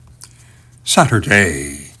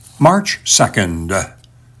Saturday, March 2nd,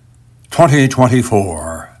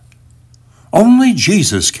 2024. Only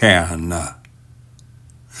Jesus can.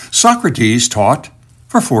 Socrates taught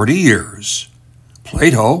for 40 years,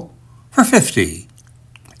 Plato for 50,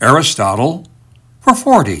 Aristotle for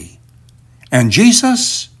 40, and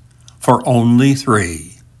Jesus for only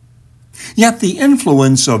 3. Yet the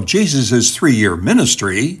influence of Jesus' 3-year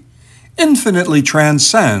ministry infinitely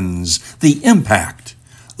transcends the impact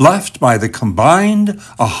left by the combined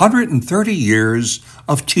 130 years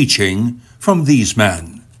of teaching from these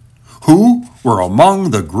men, who were among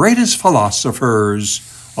the greatest philosophers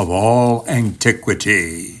of all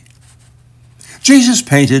antiquity. Jesus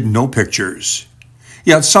painted no pictures,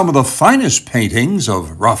 yet some of the finest paintings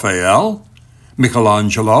of Raphael,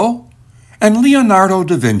 Michelangelo, and Leonardo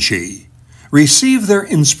da Vinci received their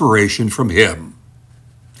inspiration from him.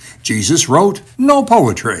 Jesus wrote no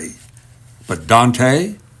poetry, but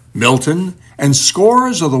Dante, Milton, and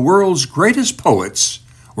scores of the world's greatest poets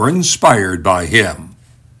were inspired by him.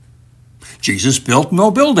 Jesus built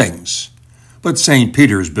no buildings, but St.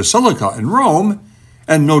 Peter's Basilica in Rome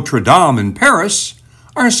and Notre Dame in Paris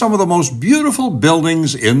are some of the most beautiful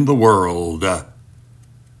buildings in the world.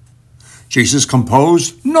 Jesus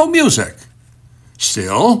composed no music.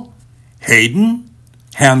 Still, Haydn,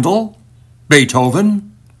 Handel, Beethoven,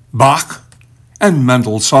 Bach, and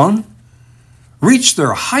Mendelssohn reached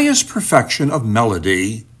their highest perfection of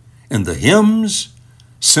melody in the hymns,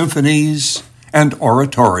 symphonies, and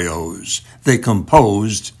oratorios they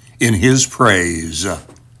composed in his praise.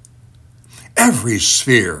 Every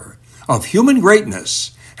sphere of human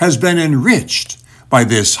greatness has been enriched by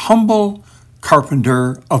this humble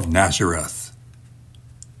carpenter of Nazareth.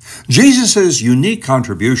 Jesus' unique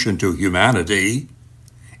contribution to humanity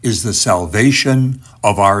is the salvation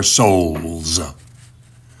of our souls.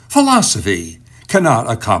 Philosophy cannot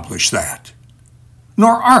accomplish that,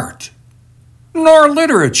 nor art, nor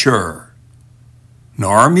literature,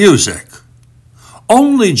 nor music.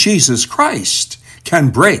 Only Jesus Christ can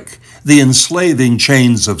break the enslaving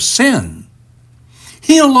chains of sin.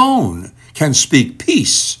 He alone can speak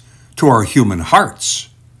peace to our human hearts,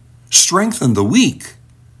 strengthen the weak,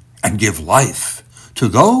 and give life to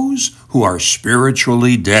those who are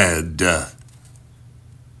spiritually dead.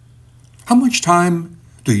 How much time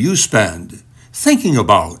do you spend thinking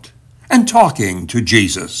about and talking to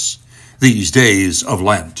Jesus these days of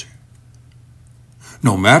Lent?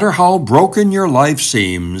 No matter how broken your life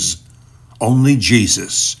seems, only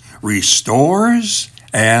Jesus restores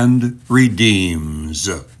and redeems.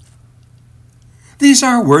 These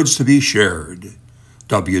are words to be shared.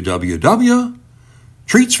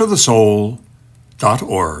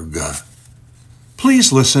 www.treatsforthesoul.org.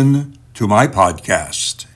 Please listen to my podcast.